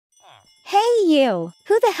you?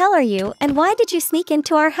 Who the hell are you and why did you sneak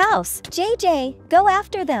into our house? JJ, go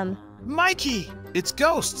after them. Mikey, it's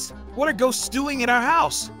ghosts. What are ghosts doing at our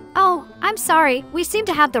house? Oh, I'm sorry, we seem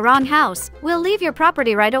to have the wrong house. We'll leave your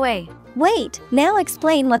property right away. Wait, now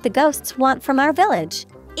explain what the ghosts want from our village.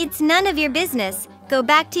 It's none of your business. Go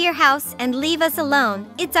back to your house and leave us alone.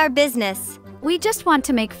 It's our business. We just want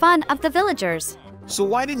to make fun of the villagers. So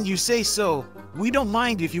why didn't you say so? We don't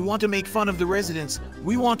mind if you want to make fun of the residents.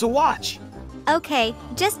 We want to watch. Okay,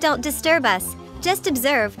 just don't disturb us. Just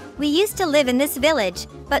observe. We used to live in this village,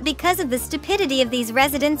 but because of the stupidity of these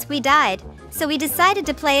residents we died. So we decided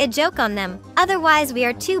to play a joke on them. Otherwise we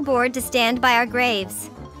are too bored to stand by our graves.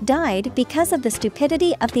 Died because of the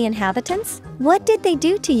stupidity of the inhabitants? What did they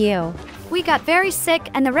do to you? We got very sick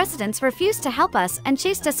and the residents refused to help us and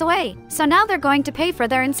chased us away. So now they're going to pay for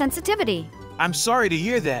their insensitivity. I'm sorry to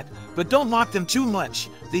hear that, but don't mock them too much.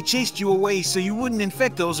 They chased you away so you wouldn't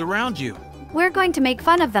infect those around you. We're going to make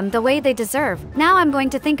fun of them the way they deserve. Now I'm going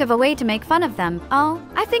to think of a way to make fun of them. Oh,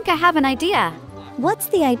 I think I have an idea. What's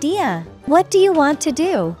the idea? What do you want to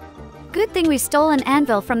do? Good thing we stole an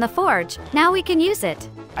anvil from the forge. Now we can use it.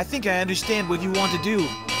 I think I understand what you want to do.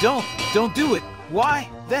 Don't do it. Why?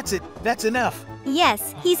 That's it. That's enough.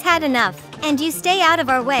 Yes, he's had enough. And you stay out of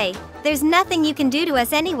our way. There's nothing you can do to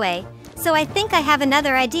us anyway. So I think I have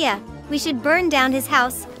another idea. We should burn down his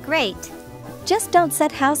house. Great. Just don't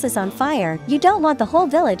set houses on fire. You don't want the whole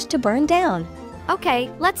village to burn down.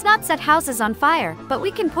 Okay, let's not set houses on fire, but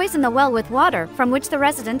we can poison the well with water from which the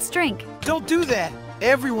residents drink. Don't do that.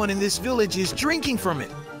 Everyone in this village is drinking from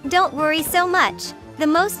it. Don't worry so much. The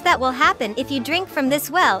most that will happen if you drink from this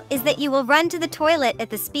well is that you will run to the toilet at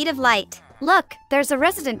the speed of light. Look, there's a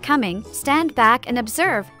resident coming. Stand back and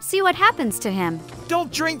observe. See what happens to him.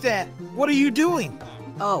 Don't drink that. What are you doing?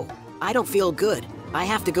 Oh, I don't feel good. I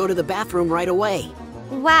have to go to the bathroom right away.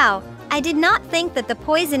 Wow, I did not think that the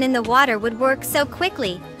poison in the water would work so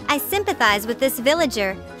quickly. I sympathize with this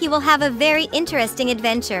villager. He will have a very interesting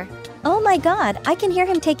adventure. Oh my god, I can hear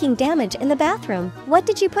him taking damage in the bathroom. What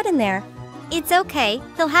did you put in there? It's okay,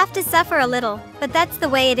 he'll have to suffer a little, but that's the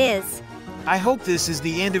way it is. I hope this is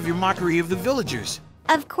the end of your mockery of the villagers.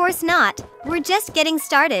 Of course not. We're just getting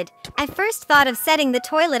started. I first thought of setting the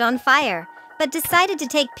toilet on fire, but decided to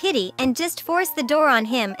take pity and just force the door on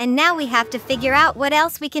him, and now we have to figure out what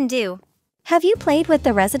else we can do. Have you played with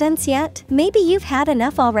the residents yet? Maybe you've had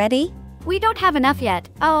enough already? We don't have enough yet.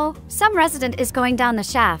 Oh, some resident is going down the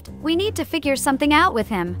shaft. We need to figure something out with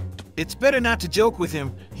him. It's better not to joke with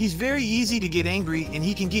him. He's very easy to get angry and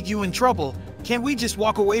he can get you in trouble. Can't we just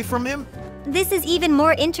walk away from him? This is even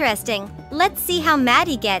more interesting. Let's see how mad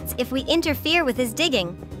he gets if we interfere with his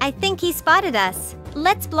digging. I think he spotted us.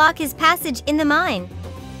 Let's block his passage in the mine.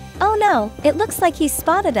 Oh no, it looks like he's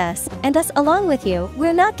spotted us, and us along with you.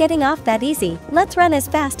 We're not getting off that easy. Let's run as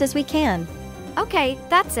fast as we can. Okay,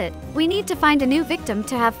 that's it. We need to find a new victim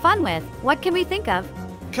to have fun with. What can we think of?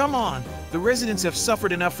 Come on, the residents have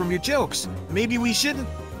suffered enough from your jokes. Maybe we shouldn't.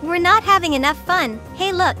 We're not having enough fun.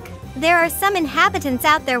 Hey look, there are some inhabitants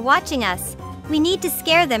out there watching us. We need to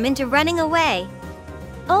scare them into running away.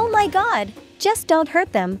 Oh my god, just don't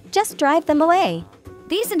hurt them, just drive them away.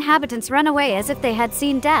 These inhabitants run away as if they had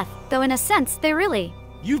seen death, though in a sense they really.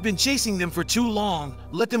 You've been chasing them for too long.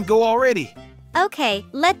 Let them go already. Okay,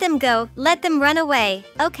 let them go, let them run away.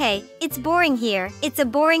 Okay, it's boring here, it's a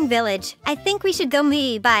boring village. I think we should go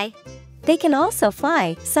bye. They can also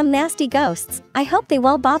fly, some nasty ghosts. I hope they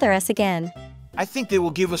won't bother us again. I think they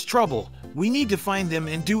will give us trouble. We need to find them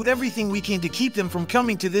and do everything we can to keep them from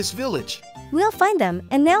coming to this village. We'll find them,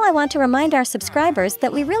 and now I want to remind our subscribers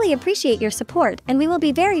that we really appreciate your support, and we will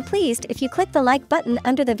be very pleased if you click the like button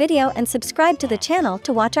under the video and subscribe to the channel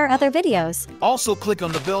to watch our other videos. Also click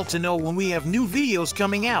on the bell to know when we have new videos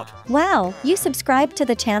coming out. Wow, you subscribed to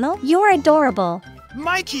the channel? You're adorable.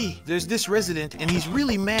 Mikey! There's this resident and he's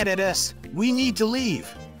really mad at us. We need to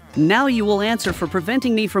leave. Now you will answer for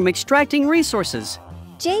preventing me from extracting resources.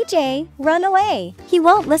 JJ, run away. He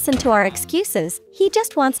won't listen to our excuses. He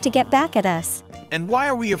just wants to get back at us. And why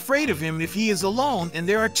are we afraid of him if he is alone and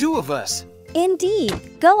there are two of us?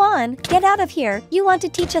 Indeed. Go on, get out of here. You want to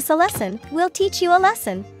teach us a lesson? We'll teach you a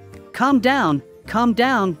lesson. Calm down, calm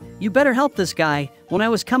down. You better help this guy. When I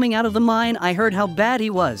was coming out of the mine, I heard how bad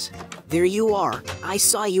he was. There you are. I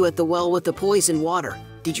saw you at the well with the poison water.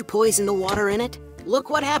 Did you poison the water in it?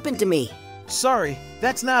 Look what happened to me. Sorry,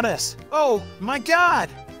 that's not us. Oh, my God!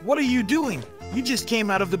 What are you doing? You just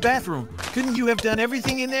came out of the bathroom. Couldn't you have done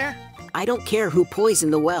everything in there? I don't care who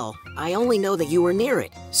poisoned the well. I only know that you were near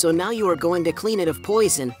it. So now you are going to clean it of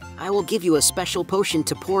poison. I will give you a special potion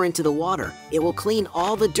to pour into the water. It will clean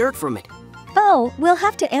all the dirt from it. Oh, we'll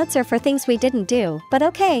have to answer for things we didn't do, but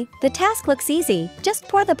okay, the task looks easy. Just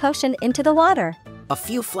pour the potion into the water. A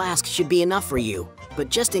few flasks should be enough for you, but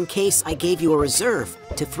just in case I gave you a reserve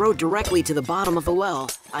to throw directly to the bottom of the well,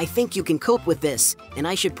 I think you can cope with this, and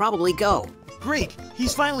I should probably go. Great,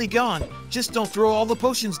 he's finally gone. Just don't throw all the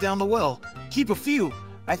potions down the well. Keep a few.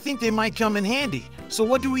 I think they might come in handy. So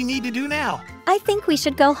what do we need to do now? I think we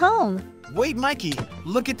should go home. Wait, Mikey,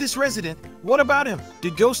 look at this resident. What about him?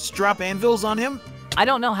 Did ghosts drop anvils on him? I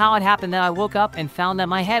don't know how it happened that I woke up and found that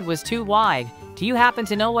my head was too wide. Do you happen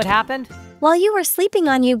to know what happened? While you were sleeping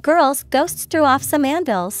on you girls, ghosts threw off some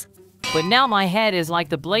anvils. But now my head is like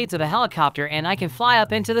the blades of a helicopter and I can fly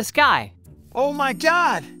up into the sky. Oh my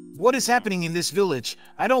God! What is happening in this village?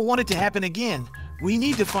 I don't want it to happen again. We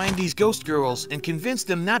need to find these ghost girls and convince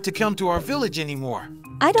them not to come to our village anymore.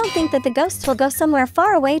 I don't think that the ghosts will go somewhere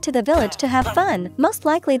far away to the village to have fun. Most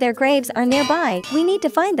likely their graves are nearby. We need to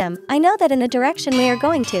find them. I know that in the direction we are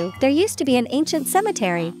going to, there used to be an ancient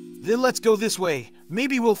cemetery. Then let's go this way.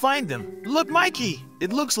 Maybe we'll find them. Look, Mikey!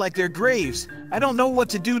 It looks like they're graves. I don't know what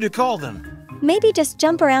to do to call them. Maybe just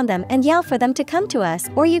jump around them and yell for them to come to us,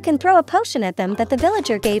 or you can throw a potion at them that the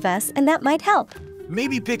villager gave us and that might help.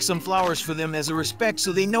 Maybe pick some flowers for them as a respect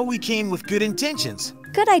so they know we came with good intentions.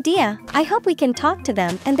 Good idea. I hope we can talk to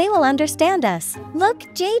them and they will understand us. Look,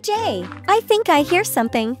 JJ, I think I hear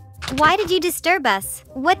something. Why did you disturb us?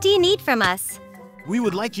 What do you need from us? We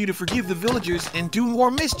would like you to forgive the villagers and do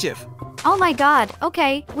more mischief. Oh my god,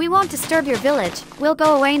 okay, we won't disturb your village. We'll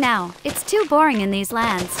go away now. It's too boring in these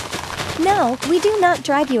lands. No, we do not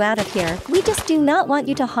drive you out of here. We just do not want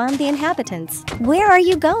you to harm the inhabitants. Where are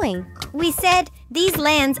you going? We said, these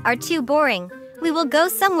lands are too boring. We will go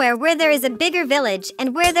somewhere where there is a bigger village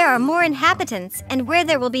and where there are more inhabitants and where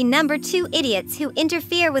there will be number 2 idiots who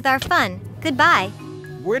interfere with our fun. Goodbye.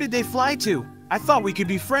 Where did they fly to? I thought we could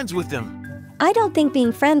be friends with them. I don't think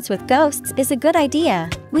being friends with ghosts is a good idea.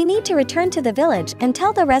 We need to return to the village and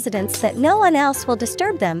tell the residents that no one else will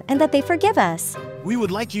disturb them and that they forgive us. We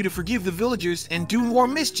would like you to forgive the villagers and do more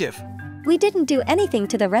mischief. We didn't do anything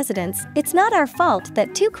to the residents. It's not our fault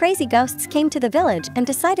that 2 crazy ghosts came to the village and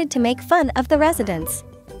decided to make fun of the residents.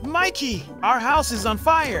 Mikey, our house is on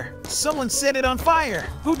fire. Someone set it on fire.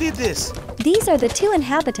 Who did this? These are the 2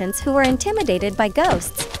 inhabitants who were intimidated by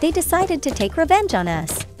ghosts. They decided to take revenge on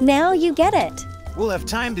us. Now you get it. We'll have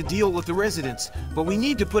time to deal with the residents, but we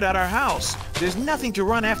need to put out our house. There's nothing to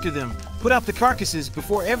run after them. Put out the carcasses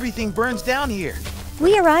before everything burns down here.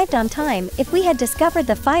 We arrived on time. If we had discovered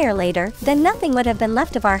the fire later, then nothing would have been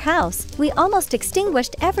left of our house. We almost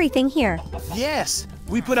extinguished everything here. Yes,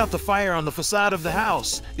 we put out the fire on the facade of the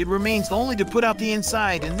house. It remains only to put out the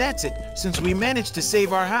inside, and that's it, since we managed to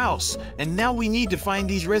save our house. And now we need to find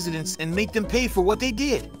these residents and make them pay for what they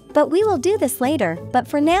did. But we will do this later. But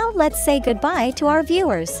for now, let's say goodbye to our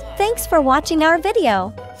viewers. Thanks for watching our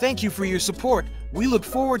video. Thank you for your support. We look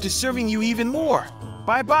forward to serving you even more.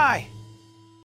 Bye-bye.